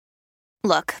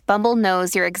Look, Bumble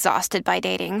knows you're exhausted by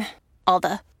dating. All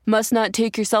the must not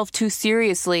take yourself too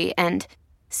seriously and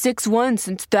 6'1"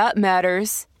 since that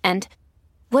matters. And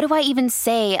what do I even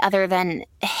say other than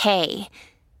hey?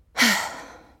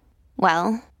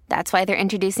 Well, that's why they're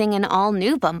introducing an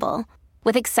all-new Bumble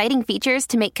with exciting features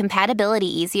to make compatibility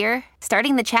easier,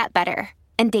 starting the chat better,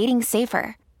 and dating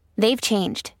safer. They've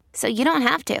changed, so you don't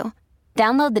have to.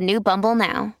 Download the new Bumble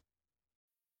now.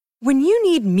 When you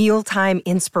need mealtime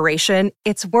inspiration,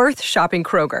 it's worth shopping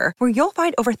Kroger, where you'll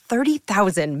find over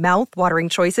 30,000 mouth-watering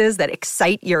choices that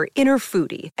excite your inner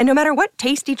foodie. And no matter what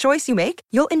tasty choice you make,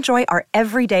 you'll enjoy our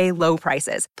everyday low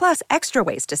prices, plus extra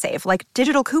ways to save, like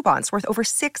digital coupons worth over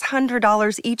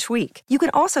 $600 each week. You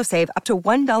can also save up to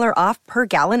 $1 off per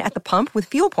gallon at the pump with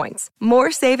fuel points.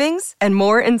 More savings and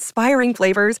more inspiring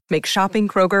flavors make shopping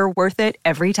Kroger worth it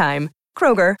every time.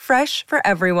 Kroger, fresh for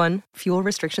everyone. Fuel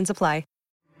restrictions apply.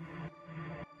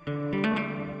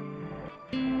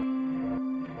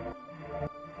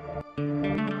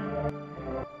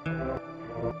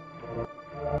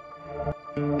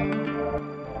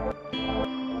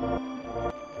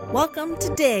 Welcome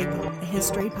to Dig, a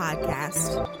history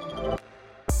podcast.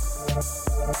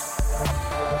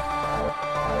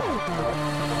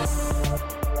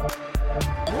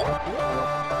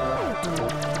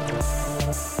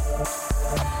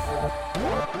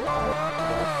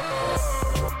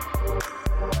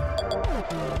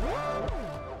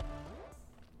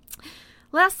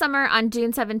 Last summer, on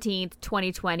June 17th,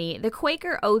 2020, the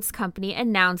Quaker Oats Company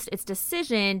announced its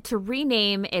decision to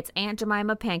rename its Aunt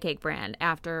Jemima pancake brand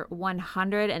after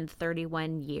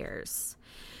 131 years.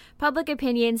 Public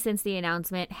opinion since the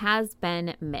announcement has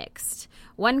been mixed.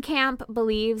 One camp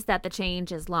believes that the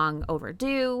change is long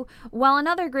overdue, while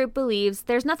another group believes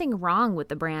there's nothing wrong with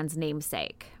the brand's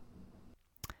namesake.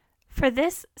 For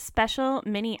this special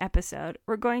mini episode,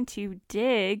 we're going to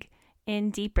dig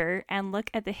in deeper and look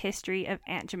at the history of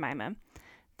Aunt Jemima.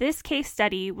 This case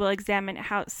study will examine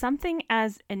how something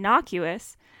as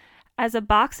innocuous as a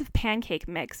box of pancake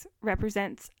mix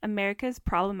represents America's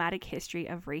problematic history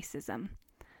of racism.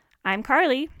 I'm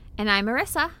Carly. And I'm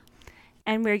Marissa.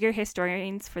 And we're your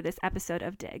historians for this episode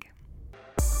of Dig.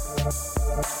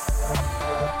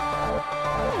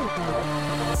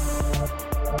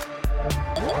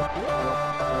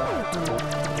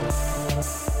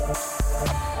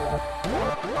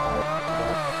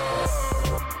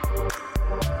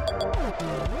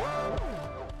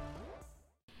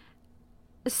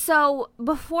 So,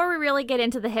 before we really get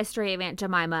into the history of Aunt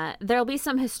Jemima, there'll be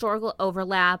some historical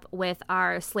overlap with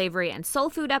our slavery and soul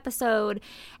food episode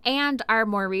and our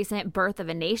more recent Birth of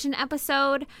a Nation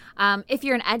episode. If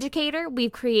you're an educator,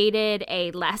 we've created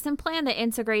a lesson plan that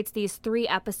integrates these 3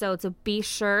 episodes, so be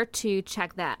sure to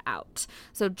check that out.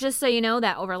 So just so you know,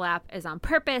 that overlap is on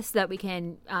purpose, so that we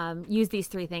can use these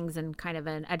 3 things in kind of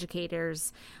an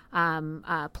educator's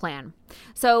plan.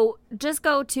 So just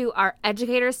go to our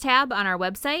educators tab on our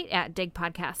website at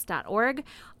digpodcast.org.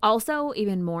 Also,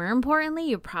 even more importantly,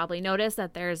 you probably noticed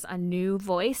that there's a new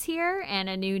voice here and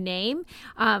a new name.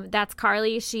 That's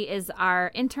Carly. She is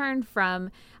our intern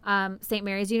from St.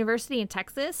 Mary's University in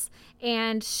Texas,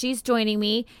 and she's joining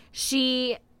me.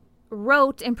 She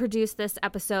wrote and produced this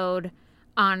episode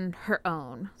on her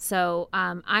own. So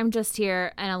I'm just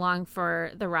here and along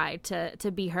for the ride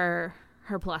to be her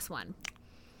plus one.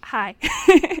 Hi.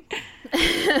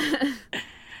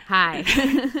 Hi.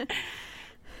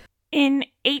 In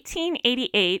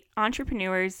 1888,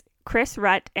 entrepreneurs Chris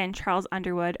Rutt and Charles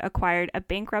Underwood acquired a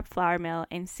bankrupt flour mill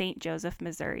in St. Joseph,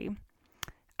 Missouri.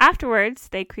 Afterwards,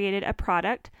 they created a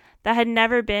product that had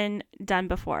never been done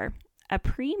before, a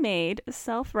pre-made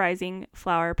self-rising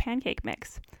flour pancake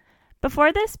mix.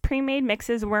 Before this, pre-made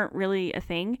mixes weren't really a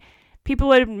thing. People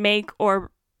would make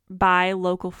or buy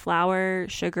local flour,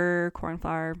 sugar, corn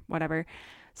flour, whatever.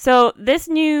 So this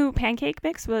new pancake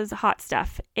mix was hot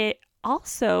stuff. It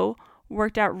also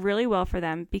worked out really well for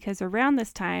them because around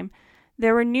this time,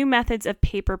 there were new methods of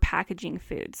paper packaging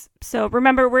foods. So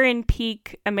remember, we're in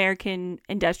peak American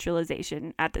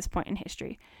industrialization at this point in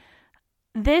history.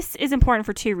 This is important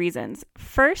for 2 reasons.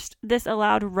 First, this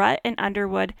allowed Rutt and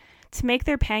Underwood to make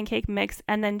their pancake mix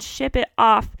and then ship it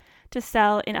off to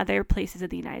sell in other places of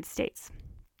the United States.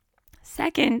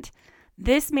 Second,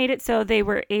 this made it so they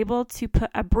were able to put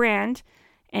a brand,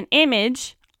 an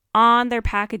image, on their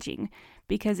packaging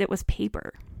because it was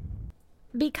paper.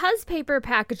 Because paper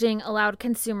packaging allowed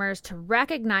consumers to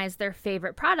recognize their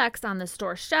favorite products on the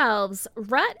store shelves,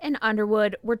 Rutt and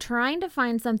Underwood were trying to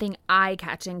find something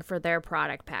eye-catching for their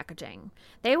product packaging.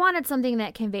 They wanted something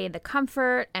that conveyed the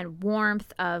comfort and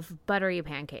warmth of buttery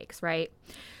pancakes, right?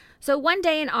 So one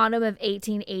day in autumn of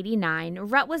 1889,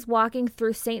 Rhett was walking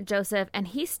through St. Joseph and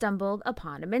he stumbled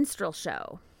upon a minstrel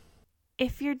show.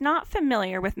 If you're not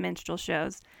familiar with minstrel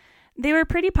shows, they were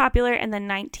pretty popular in the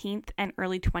 19th and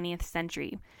early 20th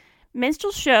century.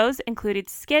 Minstrel shows included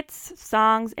skits,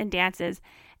 songs, and dances,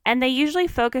 and they usually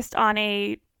focused on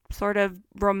a sort of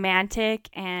romantic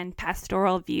and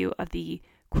pastoral view of the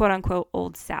quote-unquote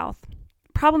Old South.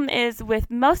 Problem is, with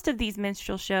most of these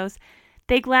minstrel shows,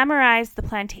 they glamorized the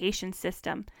plantation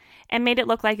system and made it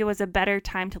look like it was a better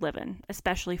time to live in,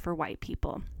 especially for white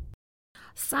people.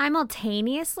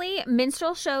 Simultaneously,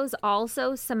 minstrel shows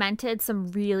also cemented some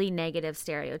really negative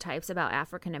stereotypes about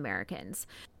African Americans.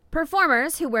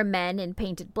 Performers, who were men in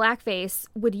painted blackface,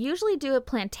 would usually do a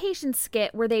plantation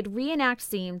skit where they'd reenact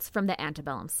scenes from the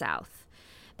antebellum South.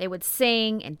 They would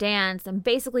sing and dance and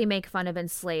basically make fun of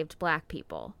enslaved black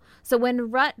people. So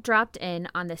when Rhett dropped in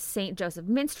on the St. Joseph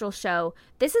Minstrel Show,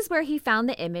 this is where he found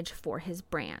the image for his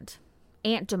brand,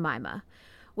 Aunt Jemima,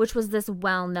 which was this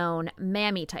well-known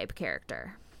mammy-type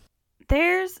character.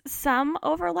 There's some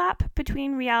overlap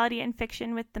between reality and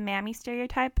fiction with the mammy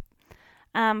stereotype.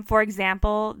 For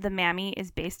example, the mammy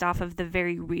is based off of the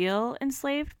very real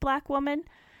enslaved black woman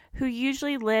who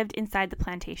usually lived inside the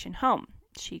plantation home.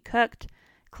 She cooked,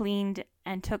 cleaned,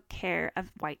 and took care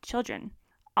of white children.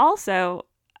 Also,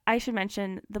 I should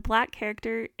mention the black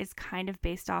character is kind of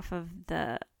based off of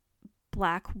the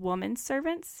black woman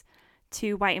servants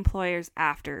to white employers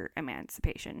after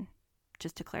emancipation,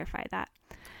 just to clarify that.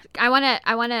 I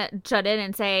want to jut in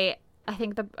and say I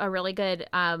think a really good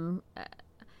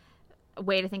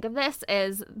way to think of this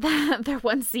is there's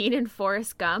one scene in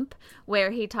Forrest Gump where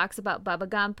he talks about Bubba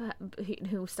Gump,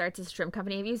 who starts his shrimp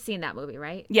company. Have you seen that movie,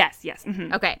 right? Yes.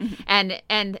 Mm-hmm. Okay. Mm-hmm.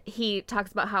 And he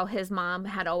talks about how his mom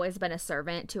had always been a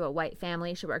servant to a white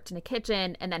family. She worked in a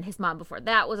kitchen, and then his mom before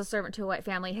that was a servant to a white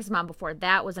family. His mom before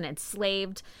that was an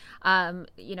enslaved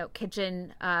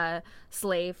kitchen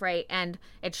slave, right? And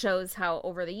it shows how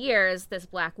over the years this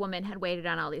black woman had waited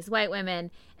on all these white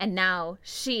women, and now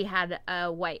she had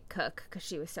a white cook because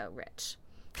she was so rich.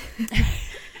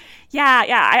 Yeah,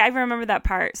 I remember that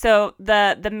part. So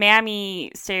the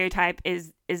mammy stereotype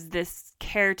is this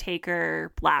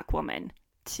caretaker black woman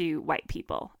to white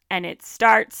people, and it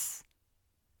starts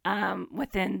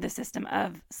within the system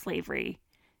of slavery,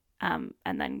 and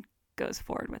then goes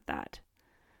forward with that.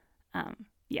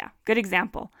 Good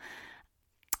example.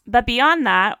 But beyond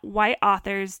that, white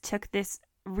authors took this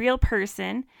real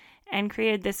person and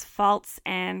created this false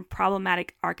and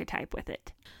problematic archetype with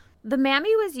it. The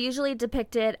mammy was usually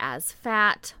depicted as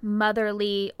fat,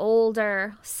 motherly,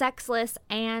 older, sexless,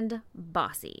 and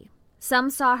bossy.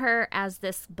 Some saw her as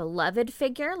this beloved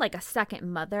figure, like a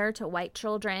second mother to white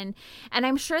children, and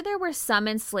I'm sure there were some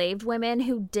enslaved women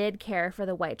who did care for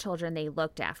the white children they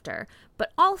looked after,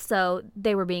 but also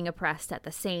they were being oppressed at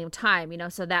the same time,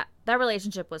 so that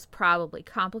relationship was probably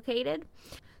complicated.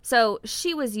 So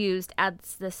she was used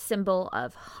as the symbol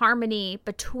of harmony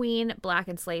between black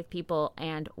enslaved people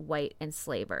and white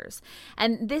enslavers.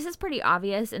 And this is pretty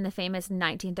obvious in the famous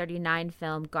 1939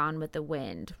 film Gone with the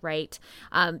Wind, right?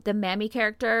 The mammy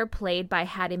character, played by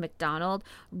Hattie McDonald,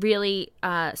 really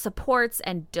supports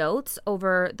and dotes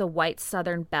over the white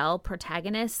Southern Belle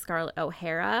protagonist, Scarlett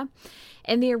O'Hara.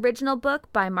 In the original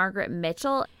book by Margaret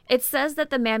Mitchell, it says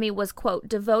that the mammy was, quote,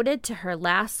 devoted to her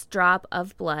last drop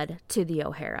of blood to the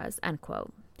O'Haras, end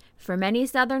quote. For many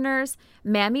Southerners,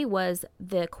 mammy was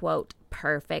the, quote,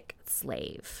 perfect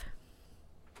slave.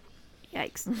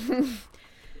 Yikes.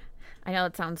 I know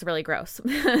it sounds really gross.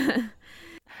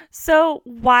 So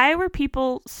why were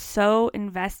people so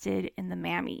invested in the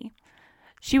mammy?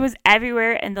 She was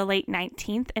everywhere in the late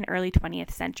 19th and early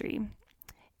 20th century.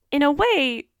 In a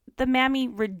way, the mammy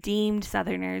redeemed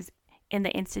Southerners in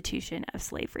the institution of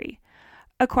slavery.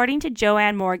 According to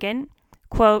Joanne Morgan,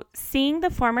 quote, seeing the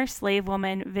former slave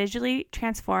woman visually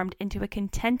transformed into a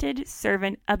contented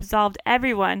servant absolved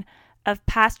everyone of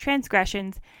past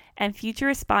transgressions and future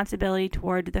responsibility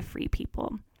toward the free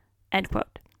people, end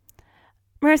quote.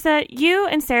 Marissa, you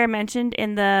and Sarah mentioned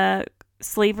in the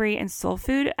Slavery and Soul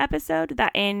Food episode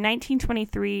that in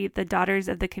 1923, the Daughters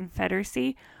of the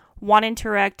Confederacy wanted to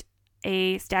erect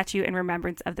a statue in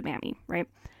remembrance of the mammy, right?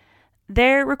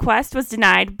 Their request was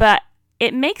denied, but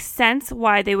it makes sense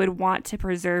why they would want to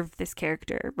preserve this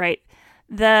character, right?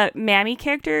 The mammy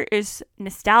character is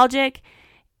nostalgic.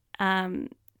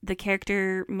 The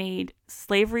character made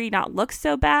slavery not look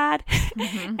so bad.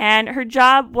 Mm-hmm. And her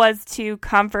job was to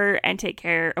comfort and take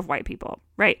care of white people,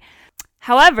 right?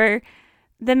 However,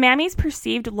 the mammy's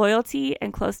perceived loyalty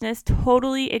and closeness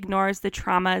totally ignores the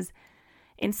traumas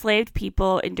enslaved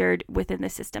people endured within the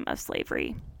system of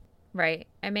slavery. Right.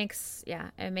 It makes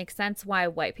sense why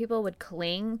white people would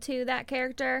cling to that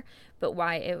character, but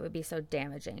why it would be so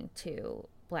damaging to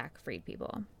Black freed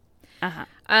people.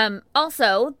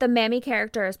 Also, the Mammy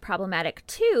character is problematic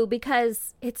too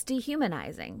because it's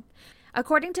dehumanizing.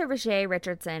 According to Roger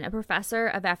Richardson, a professor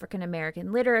of African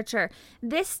American literature,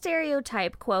 this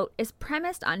stereotype, quote, is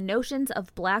premised on notions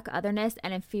of Black otherness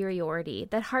and inferiority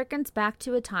that harkens back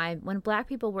to a time when Black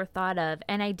people were thought of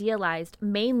and idealized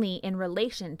mainly in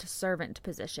relation to servant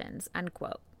positions,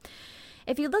 unquote.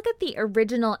 If you look at the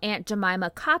original Aunt Jemima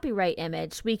copyright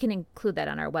image, we can include that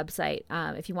on our website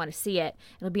if you want to see it.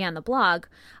 It'll be on the blog.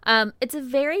 It's a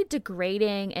very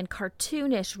degrading and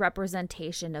cartoonish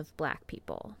representation of Black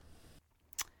people.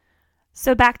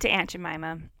 So back to Aunt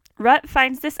Jemima. Rhett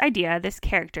finds this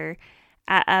character,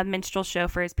 at a minstrel show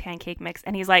for his pancake mix,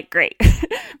 and he's like, great.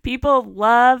 People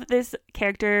love this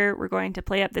character. We're going to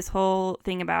play up this whole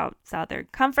thing about Southern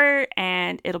comfort,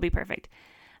 and it'll be perfect.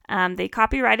 They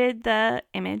copyrighted the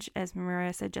image, as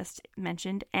Marissa just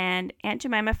mentioned, and Aunt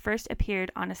Jemima first appeared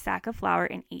on a sack of flour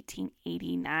in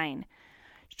 1889.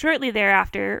 Shortly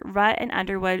thereafter, Rutt and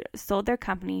Underwood sold their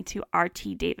company to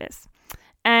R.T. Davis.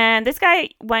 And this guy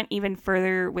went even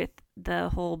further with the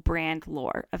whole brand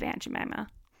lore of Aunt Jemima.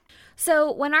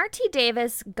 So when R.T.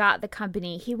 Davis got the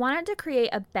company, he wanted to create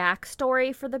a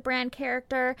backstory for the brand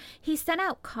character. He sent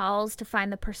out calls to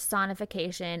find the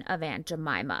personification of Aunt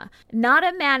Jemima. Not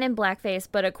a man in blackface,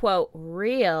 but a, quote,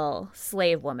 real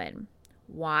slave woman.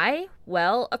 Why?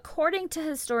 Well, according to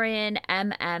historian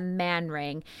M.M.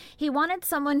 Manring, he wanted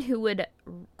someone who would,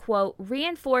 quote,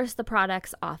 reinforce the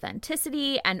product's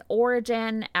authenticity and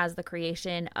origin as the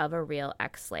creation of a real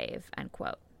ex-slave, end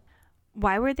quote.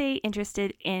 Why were they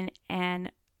interested in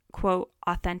an, quote,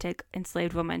 authentic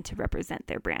enslaved woman to represent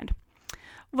their brand?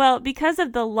 Well, because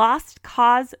of the lost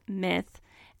cause myth,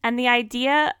 and the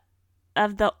idea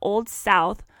of the Old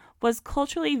South was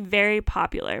culturally very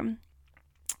popular.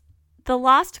 The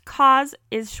lost cause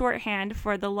is shorthand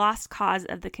for the lost cause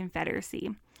of the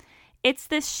Confederacy. It's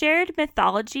this shared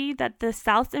mythology that the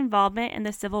South's involvement in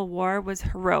the Civil War was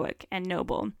heroic and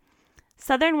noble.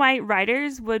 Southern white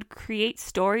writers would create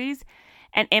stories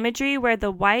and imagery where the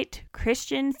white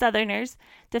Christian Southerners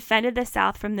defended the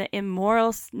South from the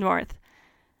immoral North,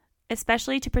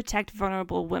 especially to protect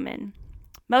vulnerable women.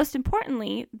 Most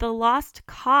importantly, the lost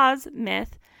cause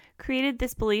myth created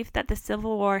this belief that the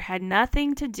Civil War had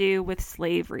nothing to do with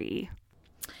slavery.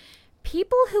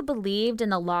 People who believed in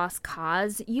the lost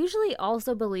cause usually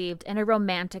also believed in a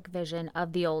romantic vision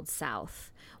of the Old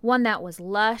South, one that was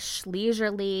lush,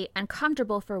 leisurely, and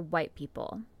comfortable for white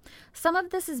people. Some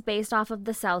of this is based off of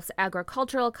the South's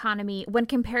agricultural economy when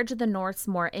compared to the North's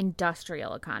more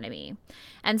industrial economy.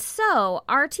 And so,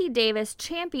 R.T. Davis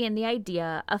championed the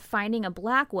idea of finding a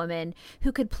Black woman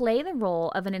who could play the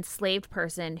role of an enslaved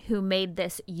person who made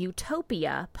this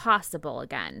utopia possible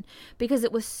again, because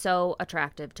it was so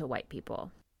attractive to white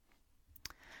people.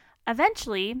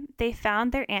 Eventually, they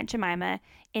found their Aunt Jemima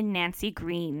in Nancy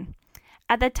Green.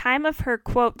 At the time of her,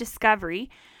 quote, discovery,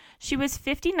 she was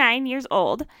 59 years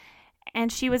old,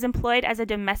 and she was employed as a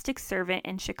domestic servant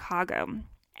in Chicago.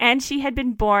 And she had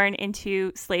been born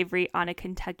into slavery on a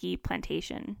Kentucky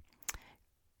plantation.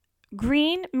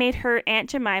 Green made her Aunt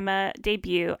Jemima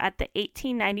debut at the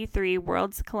 1893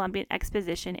 World's Columbian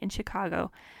Exposition in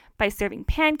Chicago by serving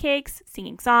pancakes,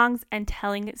 singing songs, and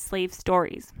telling slave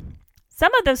stories.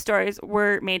 Some of those stories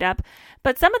were made up,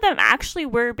 but some of them actually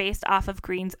were based off of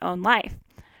Green's own life.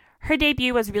 Her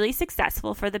debut was really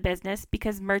successful for the business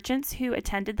because merchants who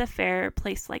attended the fair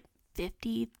placed like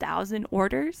 50,000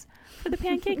 orders for the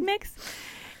pancake mix.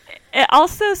 It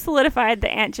also solidified the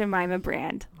Aunt Jemima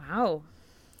brand. Wow.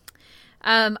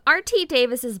 R.T.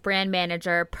 Davis's brand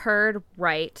manager, Perd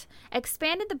Wright,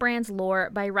 expanded the brand's lore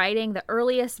by writing the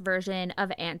earliest version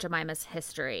of Aunt Jemima's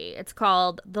history. It's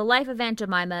called The Life of Aunt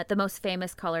Jemima, the Most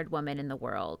Famous Colored Woman in the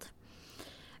World.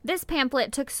 This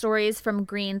pamphlet took stories from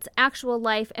Green's actual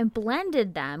life and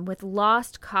blended them with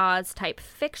lost cause type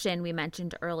fiction we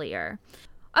mentioned earlier.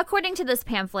 According to this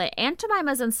pamphlet, Aunt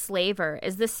Jemima's enslaver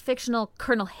is this fictional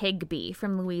Colonel Higby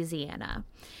from Louisiana.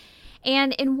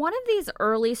 And in one of these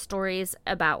early stories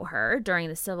about her during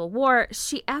the Civil War,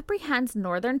 she apprehends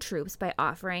Northern troops by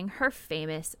offering her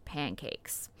famous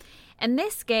pancakes. And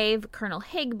this gave Colonel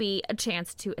Higby a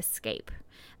chance to escape.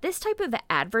 This type of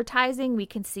advertising, we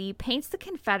can see, paints the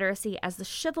Confederacy as the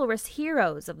chivalrous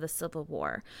heroes of the Civil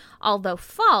War. Although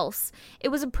false, it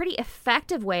was a pretty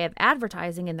effective way of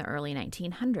advertising in the early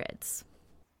 1900s.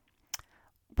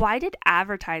 Why did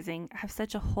advertising have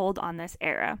such a hold on this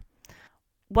era?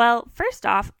 Well, first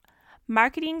off,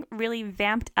 marketing really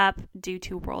vamped up due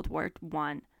to World War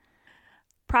I.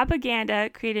 propaganda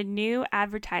created new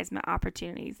advertisement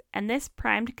opportunities, and this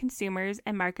primed consumers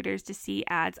and marketers to see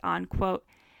ads on, quote,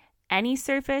 any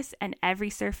surface and every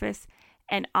surface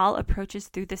and all approaches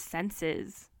through the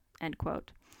senses, end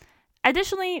quote.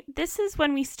 Additionally, this is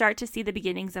when we start to see the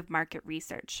beginnings of market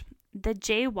research. The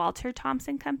J. Walter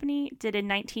Thompson Company did a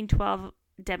 1912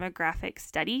 demographic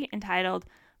study entitled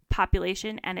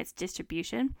Population and Its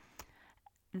Distribution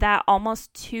that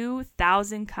almost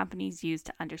 2,000 companies used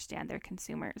to understand their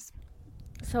consumers.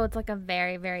 So it's like a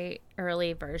very, very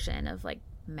early version of like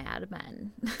Mad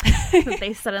Men.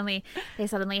 they suddenly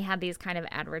had these kind of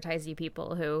advertising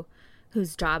people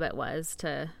whose job it was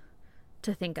to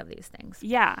think of these things.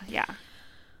 Yeah.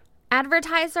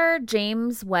 Advertiser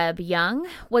James Webb Young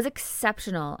was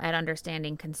exceptional at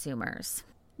understanding consumers.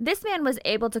 This man was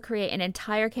able to create an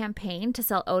entire campaign to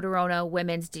sell Odorona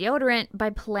women's deodorant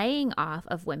by playing off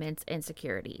of women's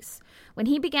insecurities. When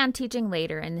he began teaching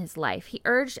later in his life, he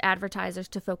urged advertisers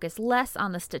to focus less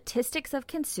on the statistics of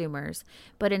consumers,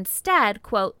 but instead,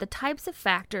 quote, the types of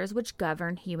factors which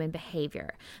govern human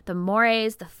behavior, the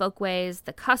mores, the folkways,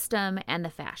 the custom, and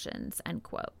the fashions, end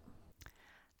quote.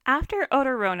 After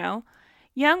Odorona,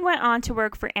 Young went on to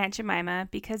work for Aunt Jemima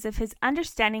because of his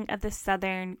understanding of the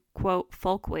Southern, quote,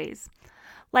 folkways,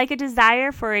 like a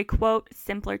desire for a, quote,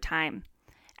 simpler time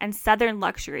and Southern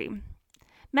luxury.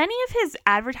 Many of his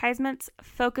advertisements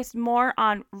focused more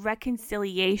on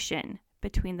reconciliation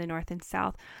between the North and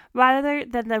South rather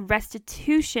than the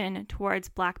restitution towards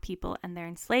Black people and their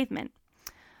enslavement.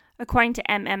 According to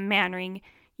M.M. Mannering,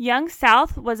 Young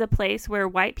South was a place where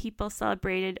white people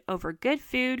celebrated over good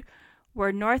food,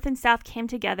 where North and South came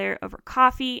together over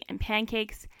coffee and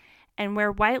pancakes, and where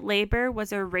white labor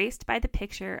was erased by the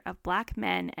picture of Black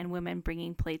men and women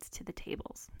bringing plates to the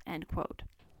tables, end quote.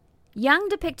 Young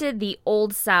depicted the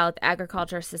Old South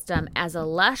agriculture system as a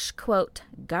lush, quote,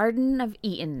 Garden of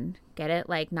Eden. Get it?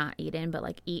 Like not Eden, but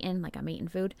like eaten, like I'm eating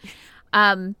food.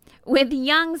 With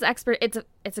Young's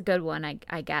it's a good one,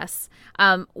 I guess.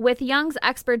 With Young's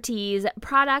expertise,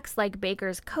 products like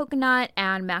Baker's Coconut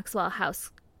and Maxwell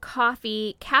House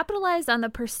Coffee capitalized on the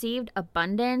perceived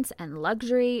abundance and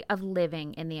luxury of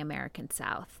living in the American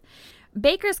South.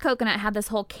 Baker's Coconut had this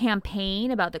whole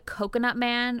campaign about the coconut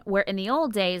man, where in the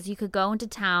old days you could go into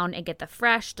town and get the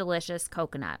fresh, delicious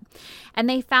coconut. And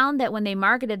they found that when they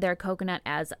marketed their coconut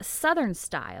as Southern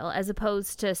style, as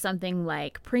opposed to something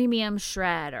like premium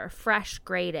shred or fresh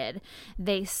grated,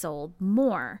 they sold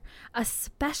more,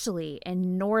 especially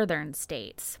in northern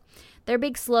states. Their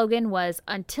big slogan was,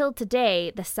 until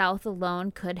today, the South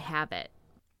alone could have it.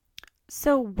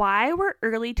 So why were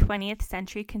early 20th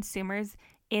century consumers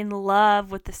in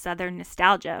love with the Southern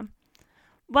nostalgia?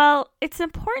 Well, it's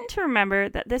important to remember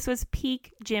that this was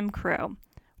peak Jim Crow,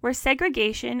 where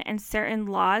segregation and certain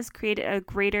laws created a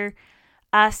greater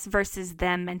us versus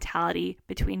them mentality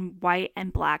between white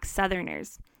and Black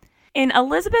Southerners. In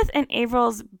Elizabeth and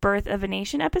Averill's Birth of a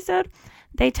Nation episode,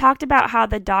 they talked about how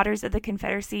the Daughters of the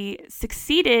Confederacy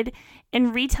succeeded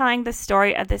in retelling the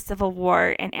story of the Civil War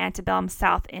in antebellum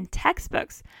South in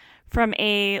textbooks from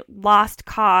a lost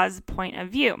cause point of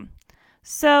view.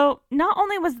 So not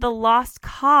only was the lost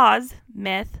cause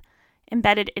myth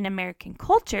embedded in American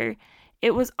culture,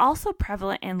 it was also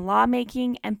prevalent in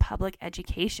lawmaking and public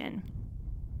education.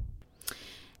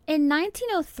 In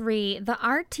 1903, the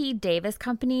R.T. Davis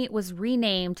Company was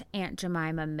renamed Aunt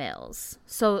Jemima Mills.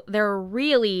 So they're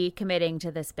really committing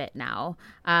to this bit now,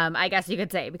 I guess you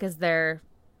could say, because they're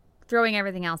throwing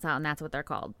everything else out, and that's what they're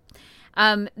called.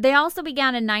 They also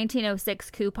began a 1906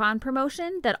 coupon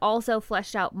promotion that also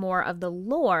fleshed out more of the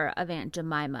lore of Aunt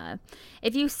Jemima.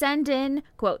 If you send in,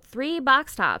 quote, 3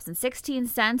 box tops and 16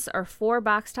 cents or 4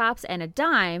 box tops and a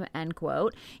dime, end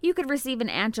quote, you could receive an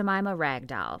Aunt Jemima rag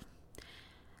doll.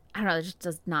 I don't know, it just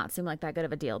does not seem like that good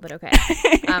of a deal, but okay.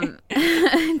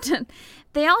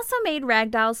 They also made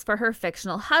rag dolls for her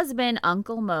fictional husband,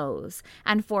 Uncle Mose,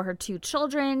 and for her 2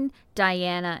 children,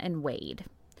 Diana and Wade.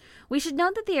 We should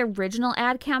note that the original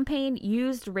ad campaign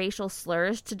used racial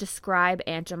slurs to describe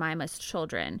Aunt Jemima's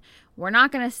children. We're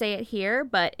not going to say it here,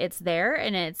 but it's there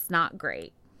and it's not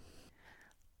great.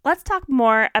 Let's talk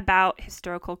more about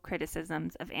historical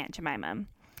criticisms of Aunt Jemima.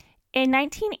 In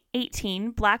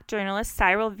 1918, Black journalist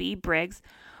Cyril V. Briggs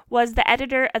was the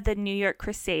editor of the New York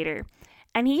Crusader,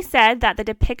 and he said that the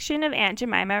depiction of Aunt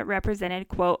Jemima represented,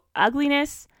 quote,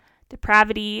 ugliness,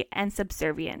 depravity, and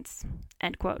subservience,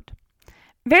 end quote.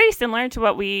 Very similar to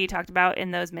what we talked about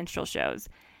in those minstrel shows.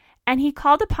 And he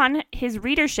called upon his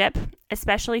readership,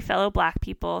 especially fellow Black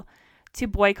people, to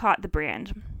boycott the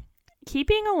brand.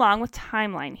 Keeping along with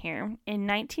timeline here, in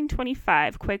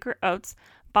 1925, Quaker Oats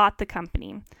bought the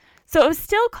company. So it was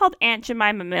still called Aunt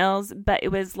Jemima Mills, but it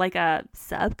was like a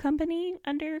sub-company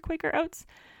under Quaker Oats.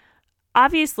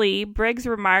 Obviously, Briggs'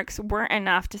 remarks weren't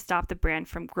enough to stop the brand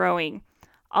from growing,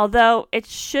 although it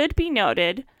should be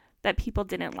noted that people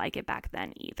didn't like it back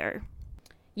then either.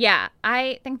 Yeah,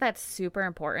 I think that's super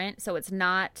important. So it's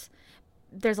not,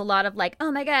 there's a lot of like,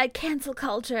 oh my God, cancel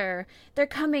culture. They're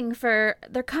coming for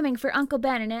Uncle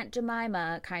Ben and Aunt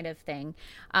Jemima kind of thing.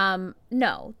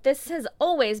 No, this has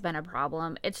always been a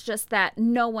problem. It's just that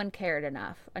no one cared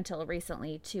enough until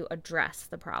recently to address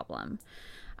the problem.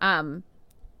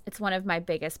 It's one of my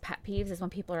biggest pet peeves is when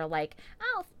people are like,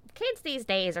 oh, kids these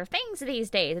days or things these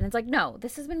days. And it's like, no,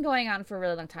 this has been going on for a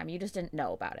really long time. You just didn't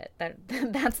know about it.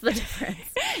 That's the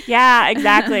difference. Yeah,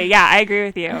 exactly. Yeah, I agree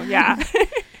with you. Yeah.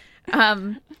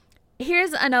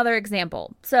 Here's another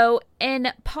example. So in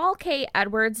Paul K.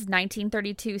 Edwards'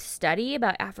 1932 study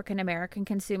about African American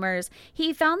consumers,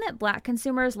 he found that Black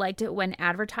consumers liked it when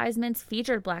advertisements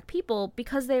featured Black people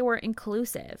because they were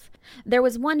inclusive. There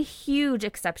was one huge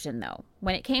exception, though.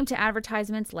 When it came to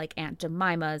advertisements like Aunt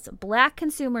Jemima's, Black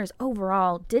consumers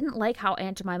overall didn't like how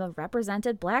Aunt Jemima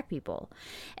represented Black people.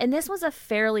 And this was a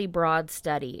fairly broad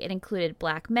study. It included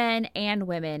Black men and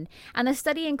women, and the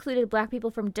study included Black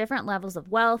people from different levels of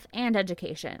wealth and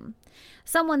education.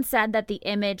 Someone said that the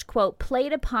image, quote,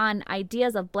 played upon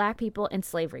ideas of Black people in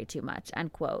slavery too much,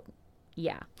 end quote.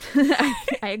 Yeah,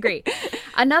 I agree.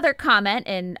 Another comment,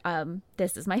 and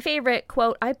this is my favorite,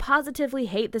 quote, I positively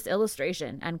hate this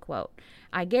illustration, end quote.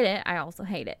 I get it. I also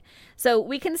hate it. So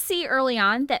we can see early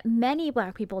on that many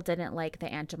Black people didn't like the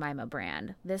Aunt Jemima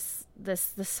brand. This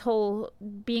whole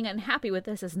being unhappy with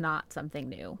this is not something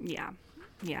new.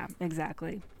 Yeah,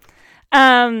 exactly.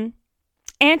 Aunt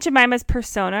Jemima's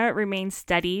persona remained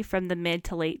steady from the mid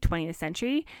to late 20th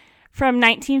century. From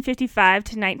 1955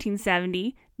 to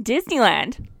 1970,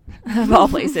 Disneyland, of all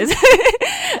places.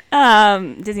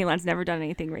 Disneyland's never done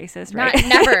anything racist, right?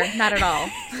 Not at all.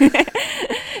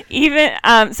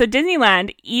 So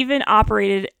Disneyland even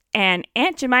operated an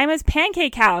Aunt Jemima's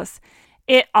Pancake House.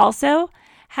 It also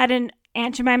had an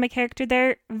Aunt Jemima character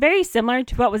there, very similar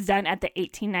to what was done at the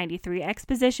 1893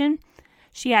 exposition.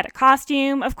 She had a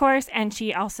costume, of course, and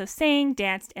she also sang,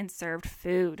 danced, and served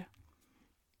food.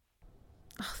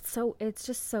 Oh, so it's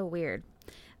just so weird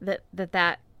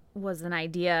that was an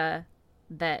idea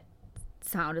that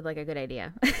sounded like a good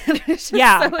idea.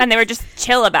 Yeah, and they were just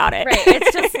chill about it. Right.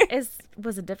 It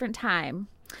was a different time.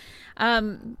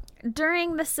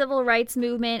 During the civil rights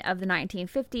movement of the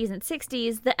 1950s and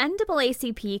 60s, the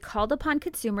NAACP called upon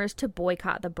consumers to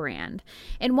boycott the brand.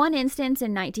 In one instance, in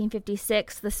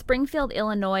 1956, the Springfield,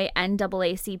 Illinois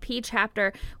NAACP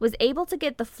chapter was able to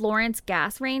get the Florence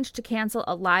Gas Range to cancel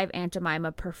a live Aunt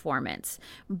Jemima performance.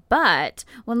 But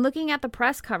when looking at the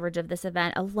press coverage of this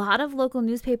event, a lot of local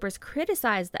newspapers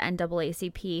criticized the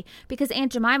NAACP because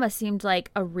Aunt Jemima seemed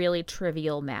like a really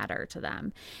trivial matter to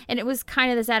them. And it was kind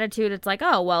of this attitude, it's like,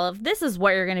 oh, well, if this is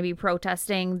what you're going to be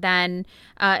protesting, then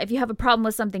if you have a problem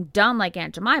with something dumb like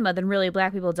Aunt Jemima, then really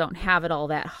Black people don't have it all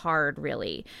that hard,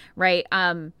 really, right?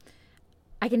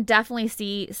 I can definitely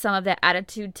see some of that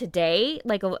attitude today.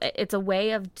 Like it's a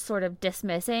way of sort of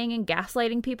dismissing and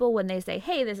gaslighting people when they say,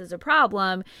 hey, this is a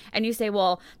problem. And you say,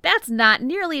 well, that's not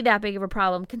nearly that big of a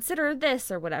problem. Consider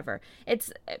this or whatever. It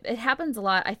happens a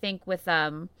lot, I think, with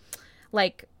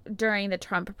like during the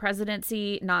Trump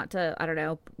presidency, not to, I don't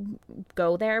know,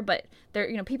 go there, but there,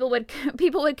 people would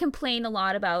complain a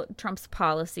lot about Trump's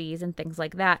policies and things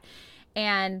like that.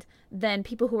 And then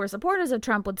people who were supporters of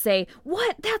Trump would say,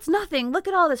 what? That's nothing. Look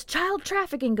at all this child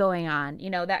trafficking going on,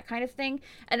 that kind of thing.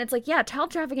 And it's like, yeah, child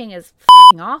trafficking is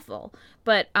fucking awful.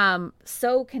 But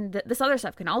so can this other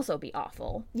stuff can also be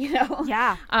awful,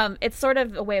 Yeah. It's sort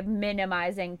of a way of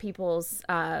minimizing people's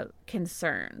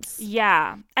concerns.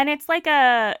 Yeah. And it's like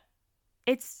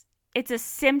it's a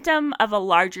symptom of a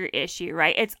larger issue,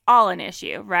 right? It's all an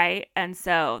issue, right? And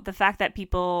so the fact that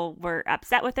people were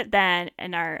upset with it then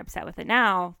and are upset with it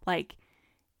now, like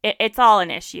it's all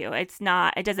an issue. It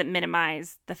doesn't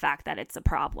minimize the fact that it's a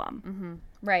problem. Mm-hmm.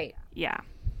 Right. Yeah.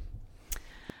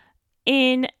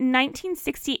 In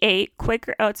 1968,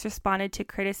 Quaker Oats responded to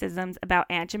criticisms about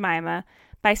Aunt Jemima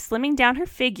by slimming down her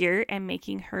figure and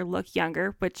making her look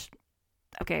younger, which,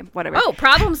 okay, whatever. Oh,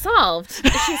 problem solved.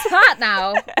 She's hot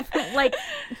now.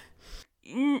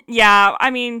 Yeah, I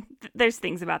mean, there's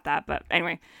things about that, but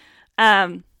anyway.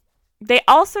 They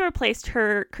also replaced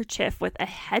her kerchief with a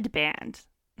headband.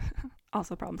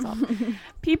 Also problem solved.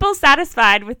 People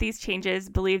satisfied with these changes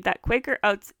believed that Quaker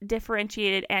Oats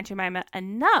differentiated Aunt Jemima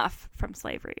enough from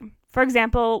slavery. For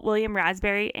example, William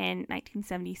Raspberry in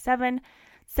 1977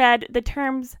 said the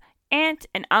terms aunt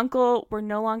and uncle were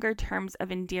no longer terms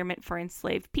of endearment for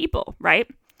enslaved people, right?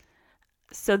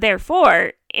 So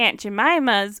therefore, Aunt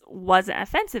Jemima's wasn't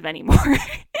offensive anymore.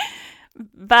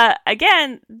 But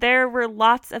again, there were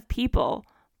lots of people,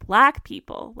 Black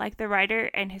people, like the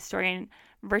writer and historian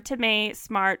Vertamae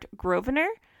Smart Grosvenor,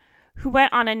 who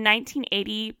went on a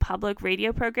 1980 public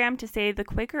radio program to say the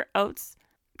Quaker Oats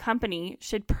Company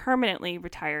should permanently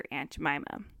retire Aunt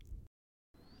Jemima.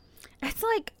 It's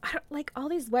like all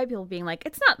these white people being like,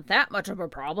 it's not that much of a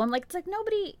problem. Like, it's like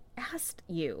nobody asked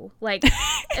you. Like,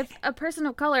 if a person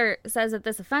of color says that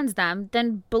this offends them,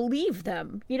 then believe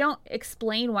them. You don't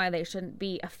explain why they shouldn't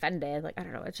be offended. Like, I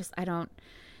don't know. It's just, I don't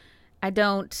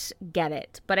get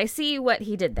it. But I see what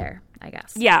he did there, I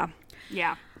guess. Yeah.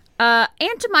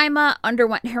 Aunt Jemima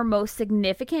underwent her most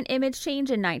significant image change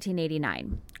in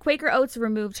 1989. Quaker Oats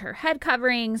removed her head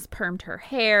coverings, permed her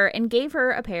hair, and gave her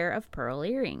a pair of pearl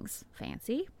earrings.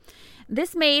 Fancy.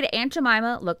 This made Aunt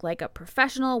Jemima look like a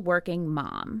professional working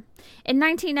mom. In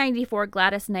 1994,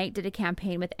 Gladys Knight did a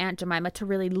campaign with Aunt Jemima to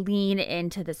really lean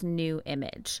into this new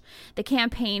image. The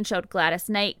campaign showed Gladys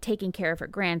Knight taking care of her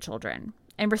grandchildren.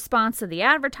 In response to the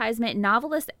advertisement,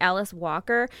 novelist Alice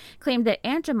Walker claimed that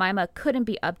Aunt Jemima couldn't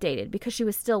be updated because she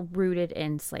was still rooted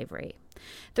in slavery.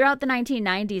 Throughout the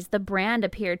 1990s, the brand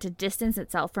appeared to distance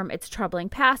itself from its troubling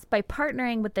past by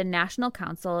partnering with the National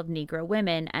Council of Negro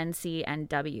Women,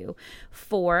 NCNW,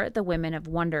 for the Women of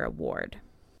Wonder Award.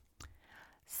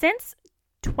 Since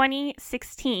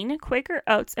 2016, Quaker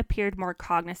Oats appeared more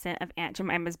cognizant of Aunt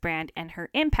Jemima's brand and her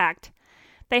impact.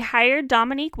 They hired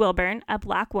Dominique Wilburn, a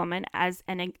Black woman, as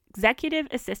an executive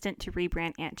assistant to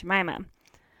rebrand Aunt Jemima.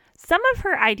 Some of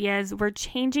her ideas were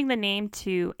changing the name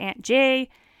to Aunt J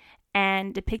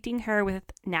and depicting her with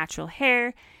natural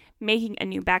hair, making a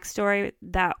new backstory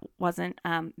that wasn't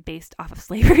based off of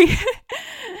slavery.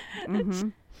 Mm-hmm.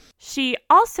 She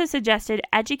also suggested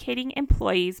educating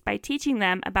employees by teaching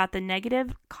them about the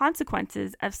negative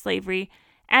consequences of slavery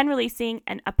and releasing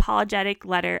an apologetic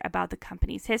letter about the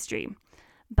company's history.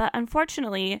 But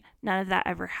unfortunately, none of that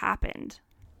ever happened.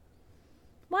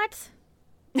 What?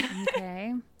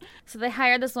 Okay. So they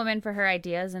hired this woman for her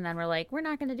ideas and then were like, we're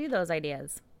not going to do those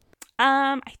ideas.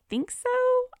 I think so.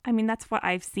 I mean, that's what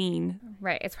I've seen.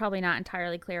 Right. It's probably not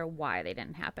entirely clear why they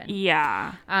didn't happen.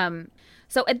 Yeah.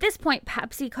 So at this point,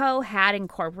 PepsiCo had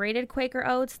incorporated Quaker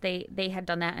Oats. They had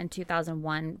done that in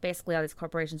 2001. Basically, all these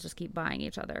corporations just keep buying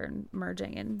each other and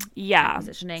merging and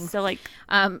positioning. So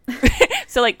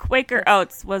like Quaker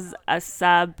Oats was a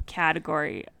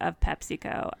subcategory of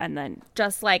PepsiCo, and then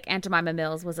just like Aunt Jemima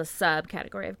Mills was a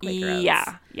subcategory of Quaker Oats.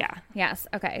 Yeah. Yes.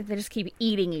 Okay. They just keep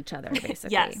eating each other, basically.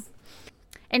 Yes.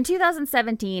 In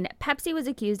 2017, Pepsi was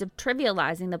accused of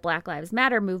trivializing the Black Lives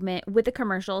Matter movement with a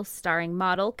commercial starring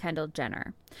model Kendall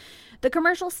Jenner. The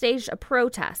commercial staged a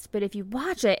protest, but if you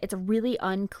watch it, it's really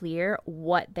unclear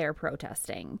what they're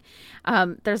protesting.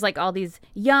 There's like all these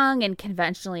young and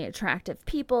conventionally attractive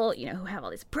people, who have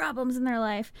all these problems in their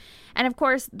life. And of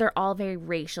course, they're all very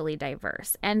racially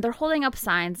diverse. And they're holding up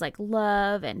signs like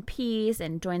love and peace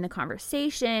and join the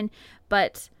conversation,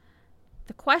 but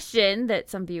the question that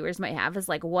some viewers might have is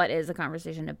like, what is the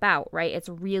conversation about, right? It's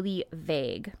really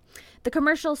vague. The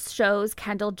commercial shows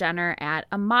Kendall Jenner at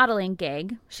a modeling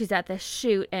gig. She's at this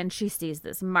shoot and she sees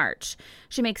this march.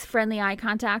 She makes friendly eye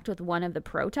contact with one of the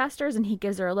protesters and he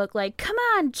gives her a look like, come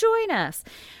on, join us.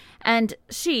 And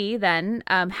she then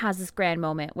has this grand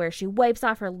moment where she wipes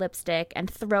off her lipstick and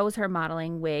throws her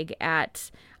modeling wig at,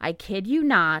 I kid you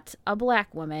not, a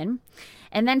Black woman.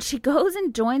 And then she goes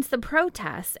and joins the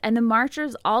protest, and the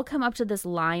marchers all come up to this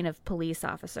line of police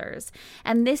officers.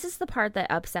 And this is the part that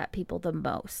upset people the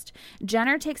most.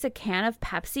 Jenner takes a can of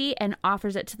Pepsi and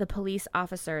offers it to the police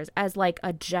officers as like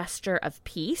a gesture of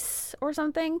peace or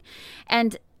something.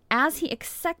 And as he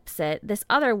accepts it, this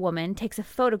other woman takes a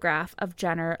photograph of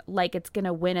Jenner like it's going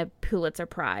to win a Pulitzer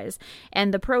Prize,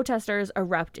 and the protesters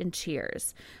erupt in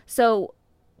cheers. So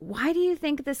why do you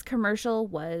think this commercial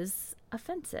was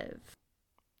offensive?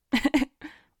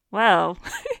 Well,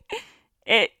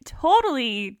 it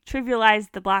totally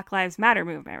trivialized the Black Lives Matter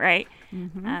movement, right?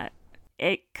 Mm-hmm.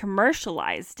 It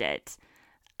commercialized it.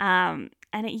 And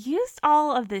it used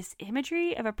all of this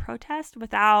imagery of a protest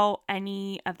without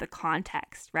any of the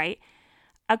context, right?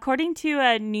 According to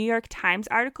a New York Times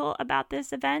article about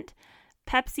this event,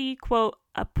 Pepsi, quote,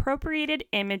 appropriated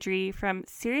imagery from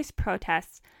serious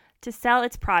protests to sell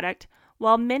its product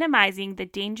while minimizing the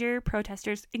danger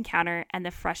protesters encounter and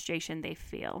the frustration they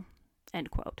feel,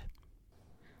 end quote.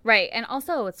 Right. And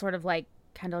also it's sort of like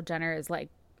Kendall Jenner is like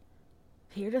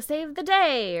here to save the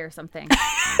day or something.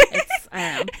 It's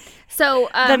I don't know. So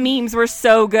the memes were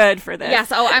so good for this.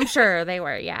 Yes. Oh, I'm sure they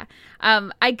were. Yeah.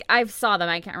 I saw them.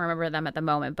 I can't remember them at the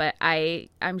moment, but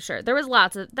I'm sure there was a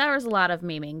lot of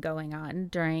memeing going on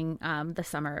during the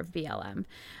summer of BLM.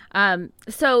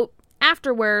 So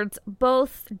afterwards,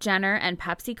 both Jenner and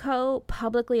PepsiCo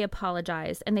publicly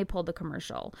apologized, and they pulled the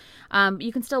commercial.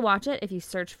 You can still watch it if you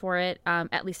search for it,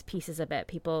 at least pieces of it.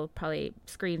 People probably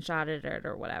screenshotted it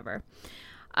or whatever.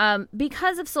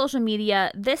 Because of social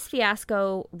media, this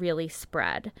fiasco really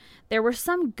spread. There were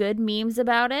some good memes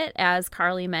about it, as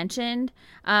Carly mentioned.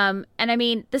 And I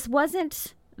mean, this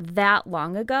wasn't that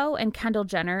long ago, and Kendall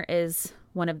Jenner is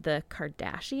one of the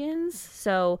Kardashians.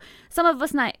 So some of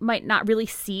us might not really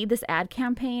see this ad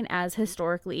campaign as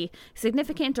historically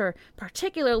significant or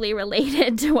particularly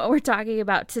related to what we're talking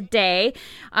about today.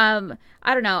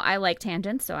 I don't know. I like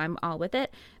tangents, so I'm all with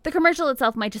it. The commercial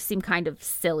itself might just seem kind of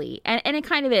silly, and it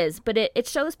kind of is, but it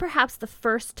shows perhaps the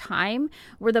first time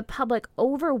where the public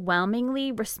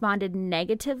overwhelmingly responded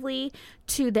negatively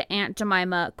to the Aunt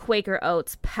Jemima Quaker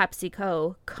Oats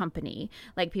PepsiCo company.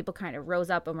 Like, people kind of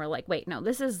rose up and were like, wait, no,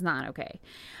 this is not okay.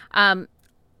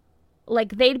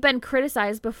 Like, they'd been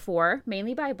criticized before,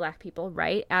 mainly by Black people,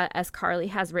 right? As Carly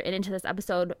has written into this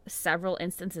episode, several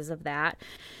instances of that.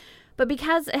 But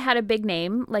because it had a big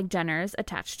name like Jenner's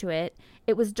attached to it,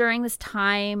 it was during this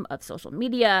time of social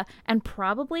media, and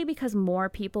probably because more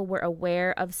people were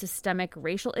aware of systemic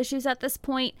racial issues at this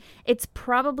point, it's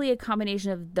probably a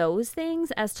combination of those things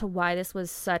as to why this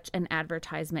was such an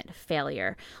advertisement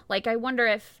failure. Like, I wonder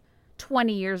if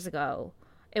 20 years ago,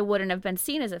 it wouldn't have been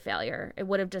seen as a failure. It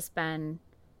would have just been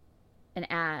an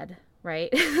ad,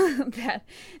 right?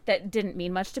 that didn't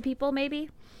mean much to people, maybe.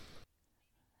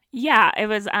 Yeah, it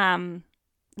was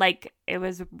it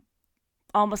was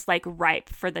almost like ripe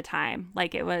for the time.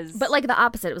 Like, it was, but like the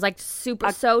opposite. It was like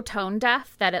so tone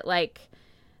deaf that it, like,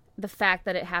 the fact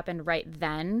that it happened right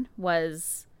then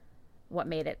was what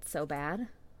made it so bad,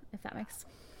 if that makes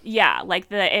sense. Yeah, like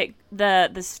the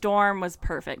storm was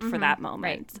perfect for that moment.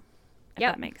 Right. If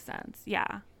that makes sense.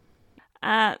 Yeah.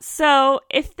 So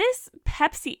if this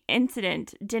Pepsi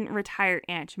incident didn't retire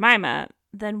Aunt Jemima,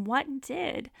 then what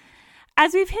did?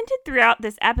 As we've hinted throughout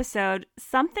this episode,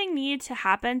 something needed to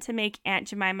happen to make Aunt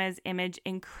Jemima's image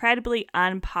incredibly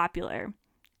unpopular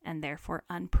and therefore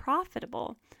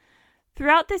unprofitable.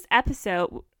 Throughout this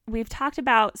episode, we've talked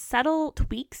about subtle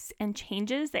tweaks and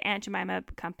changes the Aunt Jemima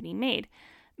company made.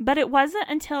 But it wasn't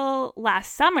until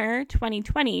last summer,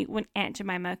 2020, when Aunt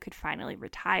Jemima could finally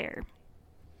retire.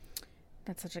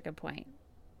 That's such a good point.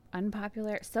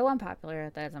 Unpopular, so unpopular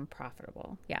that it's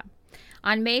unprofitable. Yeah.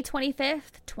 On May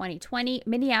 25th, 2020,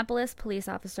 Minneapolis police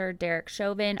officer Derek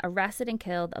Chauvin arrested and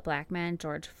killed a Black man,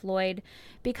 George Floyd.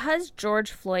 Because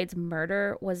George Floyd's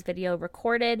murder was video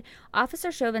recorded, Officer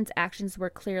Chauvin's actions were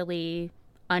clearly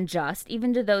unjust,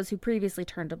 even to those who previously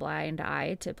turned a blind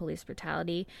eye to police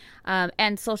brutality.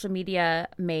 And social media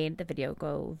made the video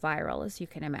go viral, as you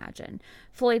can imagine.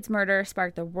 Floyd's murder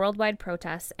sparked the worldwide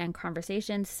protests and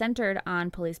conversations centered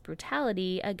on police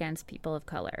brutality against people of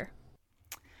color.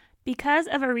 Because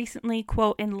of a recently,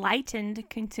 quote, enlightened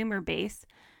consumer base,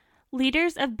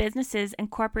 leaders of businesses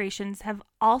and corporations have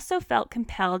also felt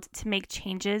compelled to make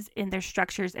changes in their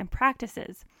structures and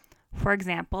practices. For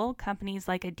example, companies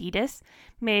like Adidas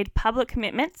made public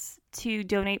commitments to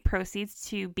donate proceeds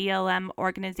to BLM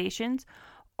organizations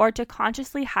or to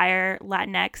consciously hire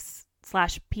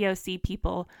Latinx/POC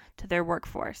people to their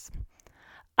workforce.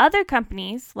 Other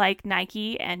companies like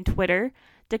Nike and Twitter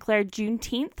declared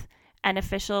Juneteenth an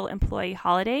official employee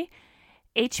holiday.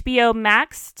 HBO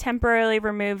Max temporarily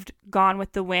removed Gone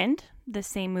with the Wind, the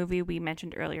same movie we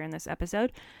mentioned earlier in this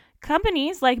episode.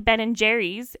 Companies like Ben &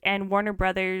 Jerry's and Warner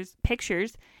Brothers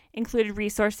Pictures included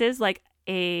resources like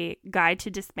a guide to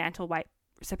dismantle white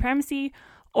supremacy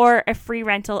or a free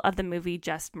rental of the movie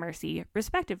Just Mercy,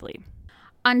 respectively.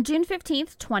 On June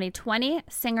 15th, 2020,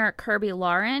 singer Kirby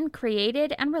Lauren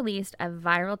created and released a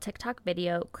viral TikTok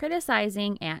video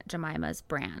criticizing Aunt Jemima's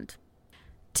brand.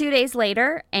 2 days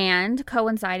later, and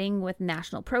coinciding with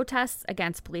national protests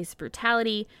against police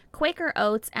brutality, Quaker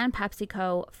Oats and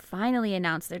PepsiCo finally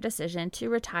announced their decision to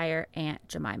retire Aunt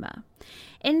Jemima.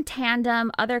 In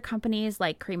tandem, other companies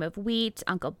like Cream of Wheat,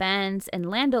 Uncle Ben's, and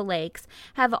Land O'Lakes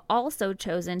have also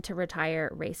chosen to retire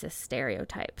racist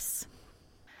stereotypes.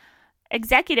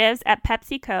 Executives at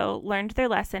PepsiCo learned their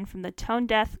lesson from the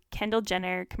tone-deaf Kendall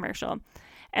Jenner commercial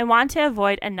and want to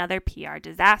avoid another PR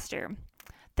disaster.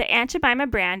 The Aunt Jemima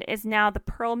brand is now the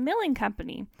Pearl Milling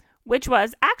Company, which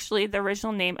was actually the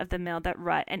original name of the mill that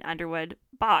Rutt and Underwood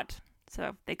bought.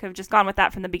 So they could have just gone with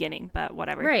that from the beginning, but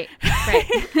whatever. Right.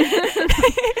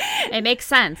 It makes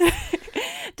sense.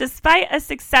 Despite a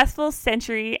successful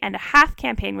century-and-a-half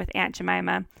campaign with Aunt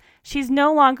Jemima, she's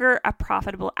no longer a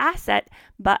profitable asset,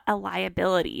 but a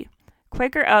liability.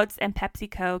 Quaker Oats and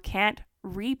PepsiCo can't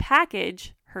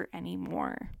repackage her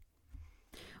anymore.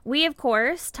 We, of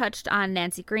course, touched on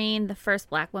Nancy Green, the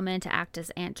first Black woman to act as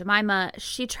Aunt Jemima.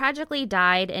 She tragically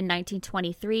died in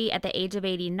 1923 at the age of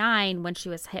 89 when she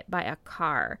was hit by a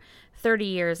car, 30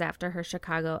 years after her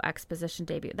Chicago Exposition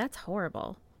debut. That's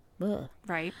horrible. Ugh.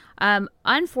 Right.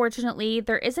 Unfortunately,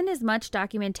 there isn't as much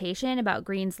documentation about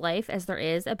Green's life as there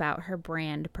is about her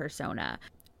brand persona.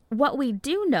 What we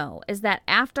do know is that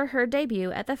after her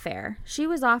debut at the fair, she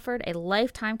was offered a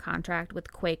lifetime contract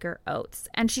with Quaker Oats,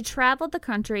 and she traveled the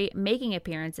country making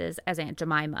appearances as Aunt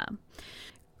Jemima.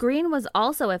 Green was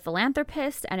also a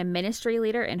philanthropist and a ministry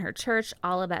leader in her church,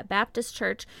 Olivet Baptist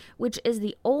Church, which is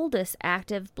the oldest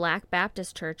active Black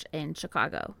Baptist church in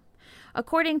Chicago.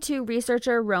 According to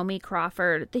researcher Romy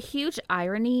Crawford, the huge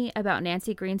irony about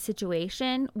Nancy Green's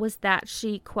situation was that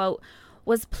she, quote,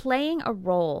 was playing a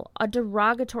role, a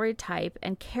derogatory type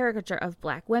and caricature of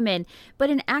Black women, but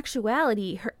in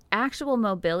actuality, her actual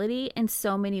mobility in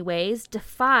so many ways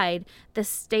defied the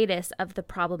status of the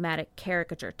problematic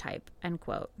caricature type, end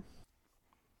quote.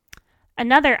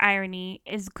 Another irony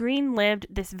is Green lived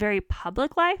this very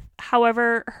public life.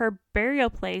 However, her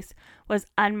burial place was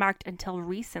unmarked until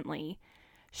recently.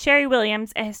 Sherry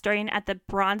Williams, a historian at the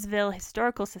Bronzeville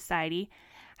Historical Society,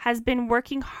 has been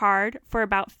working hard for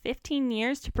about 15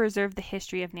 years to preserve the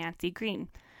history of Nancy Green.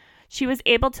 She was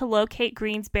able to locate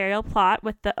Green's burial plot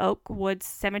with the Oak Woods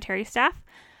Cemetery staff.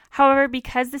 However,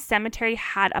 because the cemetery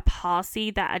had a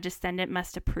policy that a descendant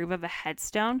must approve of a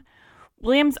headstone,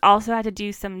 Williams also had to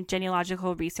do some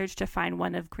genealogical research to find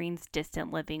one of Green's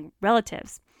distant living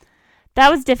relatives. That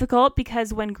was difficult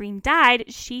because when Green died,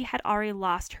 she had already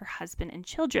lost her husband and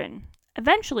children.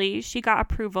 Eventually, she got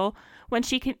approval when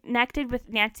she connected with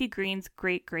Nancy Green's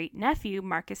great-great-nephew,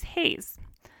 Marcus Hayes.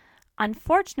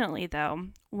 Unfortunately, though,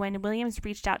 when Williams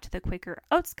reached out to the Quaker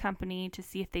Oats Company to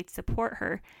see if they'd support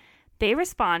her, they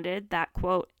responded that,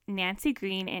 quote, Nancy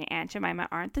Green and Aunt Jemima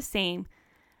aren't the same,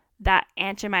 that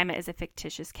Aunt Jemima is a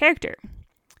fictitious character,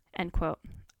 end quote.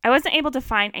 I wasn't able to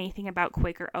find anything about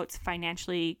Quaker Oats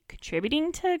financially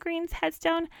contributing to Green's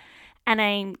headstone, and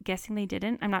I'm guessing they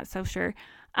didn't. I'm not so sure,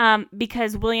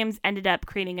 because Williams ended up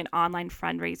creating an online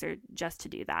fundraiser just to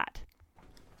do that.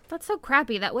 That's so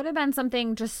crappy. That would have been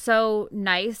something just so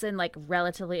nice and like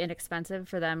relatively inexpensive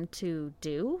for them to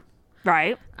do.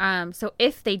 Right. So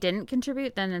if they didn't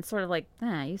contribute, then it's sort of like,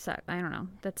 you suck. I don't know.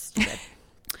 That's stupid.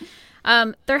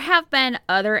 There have been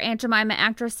other Aunt Jemima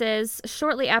actresses.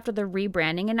 Shortly after the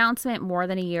rebranding announcement more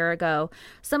than a year ago,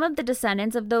 some of the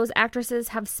descendants of those actresses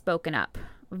have spoken up.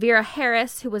 Vera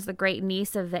Harris, who was the great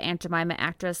niece of the Aunt Jemima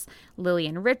actress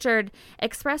Lillian Richard,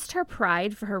 expressed her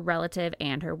pride for her relative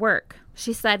and her work.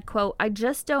 She said, quote, I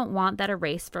just don't want that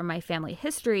erased from my family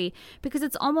history because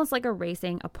it's almost like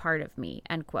erasing a part of me,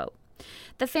 end quote.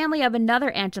 The family of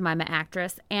another Aunt Jemima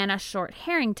actress, Anna Short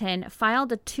Harrington,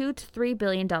 filed a $2 to $3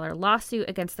 billion lawsuit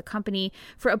against the company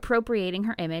for appropriating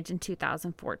her image in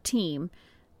 2014.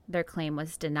 Their claim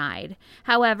was denied.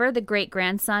 However, the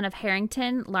great-grandson of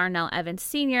Harrington, Larnell Evans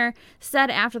Sr.,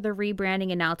 said after the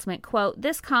rebranding announcement, quote,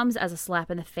 this comes as a slap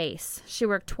in the face. She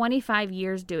worked 25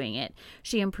 years doing it.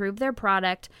 She improved their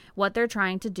product. What they're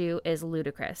trying to do is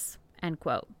ludicrous, end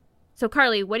quote. So,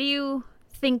 Carly, what do you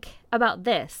think about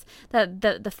this? That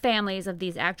the families of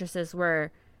these actresses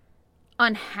were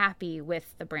unhappy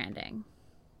with the branding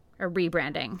or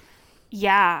rebranding.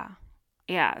 Yeah.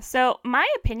 So my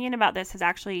opinion about this has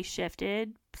actually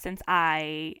shifted since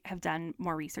I have done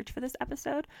more research for this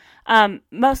episode,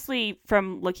 mostly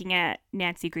from looking at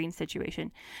Nancy Green's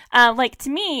situation. Like, to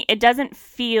me, it doesn't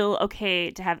feel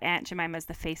okay to have Aunt Jemima as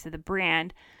the face of the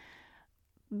brand,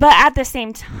 but at the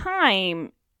same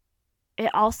time,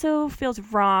 it also feels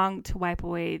wrong to wipe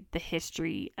away the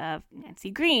history of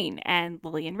Nancy Green and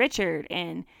Lillian Richard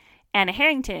and Anna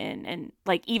Harrington and,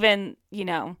 like, even,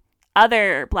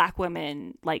 other Black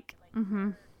women like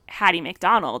Hattie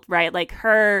McDonald, right? Like,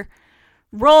 her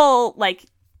role, like,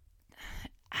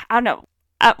 I don't know.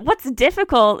 What's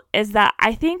difficult is that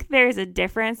I think there's a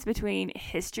difference between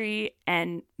history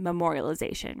and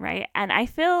memorialization, right? And I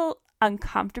feel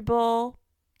uncomfortable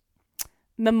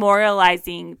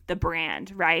memorializing the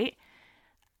brand, right?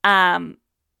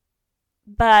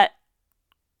 But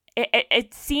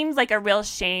it seems like a real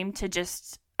shame to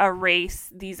just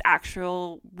erase these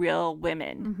actual real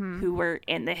women who were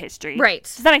in the history. Right.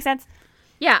 Does that make sense?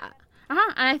 Yeah.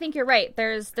 And I think you're right.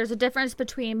 There's a difference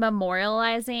between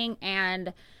memorializing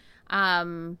and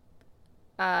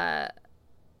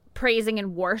praising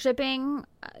and worshiping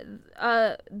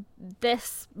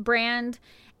this brand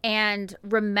and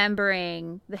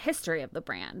remembering the history of the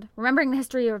brand. Remembering the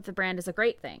history of the brand is a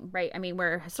great thing, right? I mean,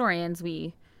 we're historians.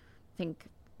 We think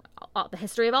the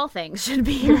history of all things should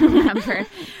be remembered.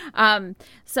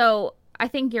 So I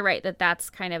think you're right that that's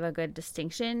kind of a good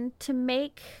distinction to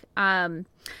make.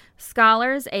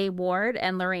 Scholars A. Ward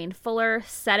and Lorraine Fuller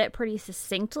said it pretty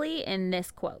succinctly in this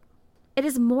quote. It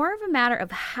is more of a matter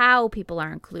of how people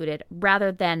are included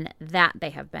rather than that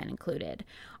they have been included.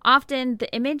 Often, the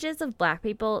images of Black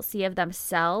people see of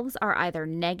themselves are either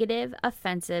negative,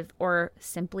 offensive, or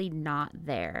simply not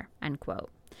there, end quote.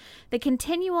 The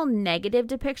continual negative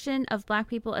depiction of Black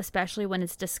people, especially when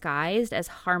it's disguised as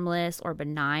harmless or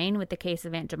benign, with the case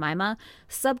of Aunt Jemima,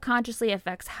 subconsciously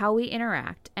affects how we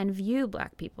interact and view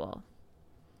Black people.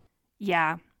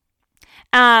 Yeah.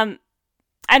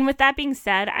 And with that being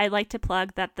said, I'd like to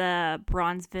plug that the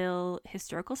Bronzeville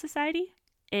Historical Society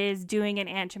is doing an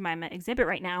Aunt Jemima exhibit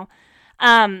right now.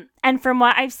 And from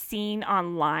what I've seen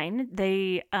online,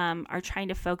 they are trying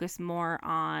to focus more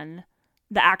on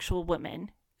the actual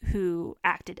women who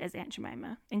acted as Aunt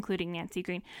Jemima, including Nancy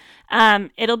Green.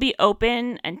 It'll be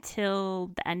open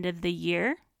until the end of the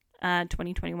year,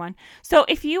 2021. So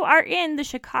if you are in the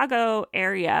Chicago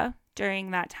area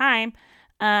during that time,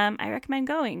 I recommend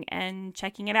going and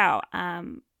checking it out.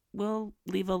 We'll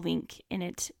leave a link in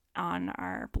it on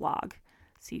our blog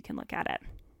so you can look at it.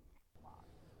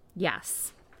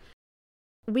 Yes.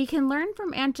 We can learn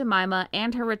from Aunt Jemima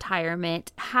and her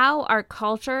retirement how our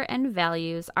culture and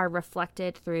values are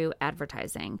reflected through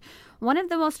advertising. One of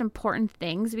the most important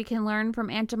things we can learn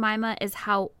from Aunt Jemima is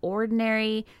how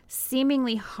ordinary,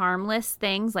 seemingly harmless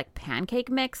things like pancake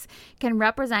mix can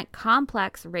represent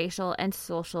complex racial and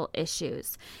social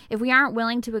issues. If we aren't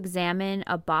willing to examine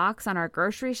a box on our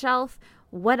grocery shelf,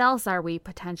 what else are we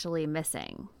potentially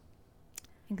missing?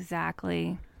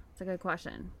 Exactly. It's a good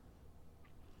question.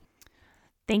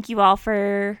 Thank you all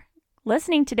for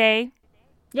listening today.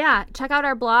 Yeah, check out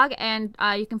our blog, and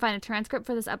you can find a transcript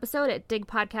for this episode at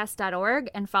digpodcast.org,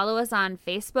 and follow us on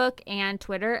Facebook and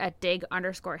Twitter at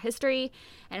dig_history.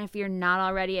 And if you're not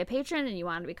already a patron and you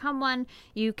want to become one,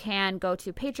 you can go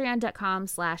to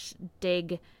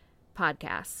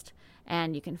patreon.com/digpodcast,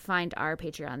 and you can find our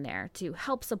Patreon there to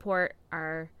help support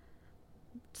our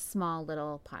small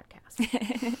little podcast.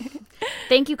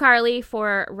 Thank you, Carly,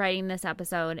 for writing this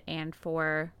episode and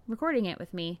for recording it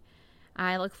with me.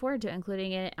 I look forward to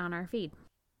including it on our feed.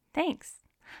 Thanks.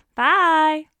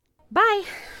 Bye. Bye.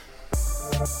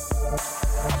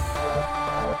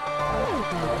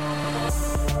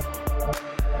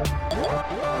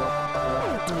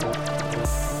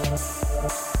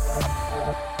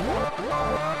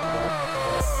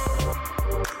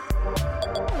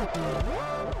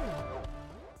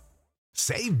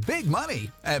 Save big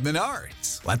money at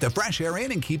Menards. Let the fresh air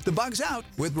in and keep the bugs out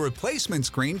with replacement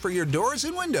screen for your doors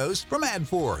and windows from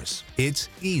AdForce. It's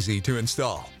easy to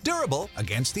install, durable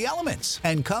against the elements,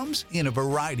 and comes in a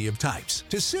variety of types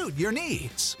to suit your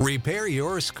needs. Repair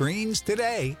your screens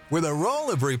today with a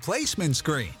roll of replacement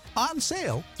screen on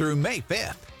sale through May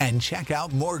 5th. And check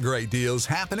out more great deals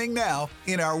happening now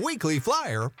in our weekly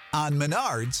flyer on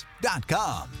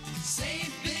Menards.com.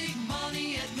 Save